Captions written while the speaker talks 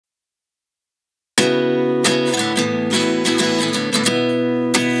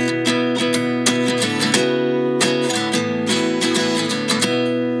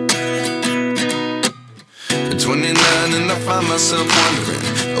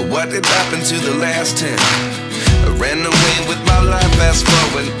what did happen to the last 10? I ran away with my life, fast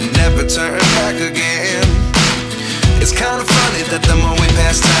forward, never turn back again. It's kinda funny that the more we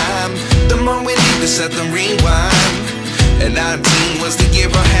pass time, the more we need to set the rewind. And 19 was the year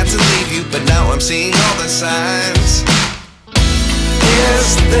I had to leave you, but now I'm seeing all the signs. Is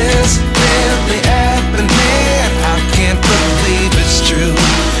this really happening? I can't believe it's true.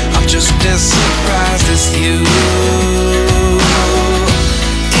 I'm just as surprised as you.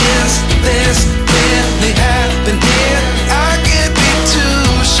 Is this really happening? I can't be too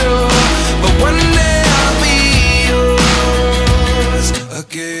sure, but one day I'll be yours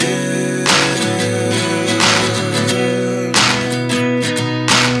again.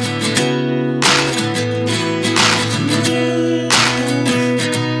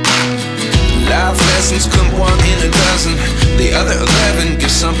 Life lessons come one in a dozen. The other 11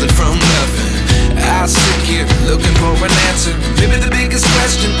 get something from nothing. I sit here looking for an answer. Maybe the biggest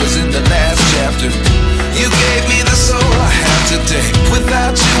question was in the last chapter. You gave me the soul I have today.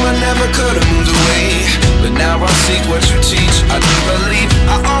 Without you I never could have moved away. But now I see what you teach. I do believe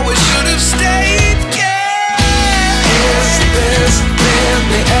I always should have stayed. Yeah. Is this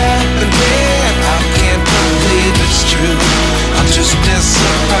really happening? I can't believe it's true. I'm just as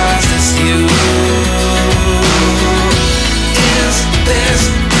surprised as you. Is this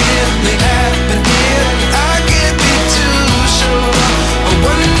really happening? I can't be too sure, but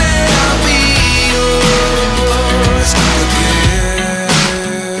one day I'll be yours again.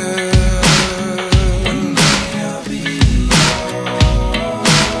 One day I'll be yours.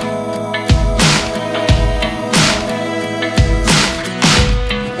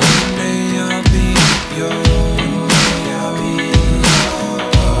 One day I'll be yours. I'll be yours.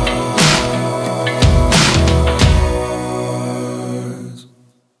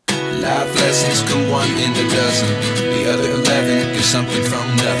 Life lessons come one in a dozen. The other 11 get something from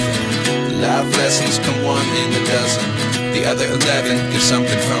nothing. Life lessons come one in a dozen. The other 11 get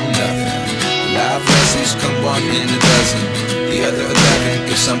something from nothing. Life lessons come one in a dozen. The other 11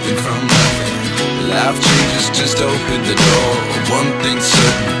 get something from nothing. Life changes just open the door. One thing's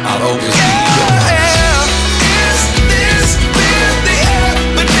certain, I'll always be yours.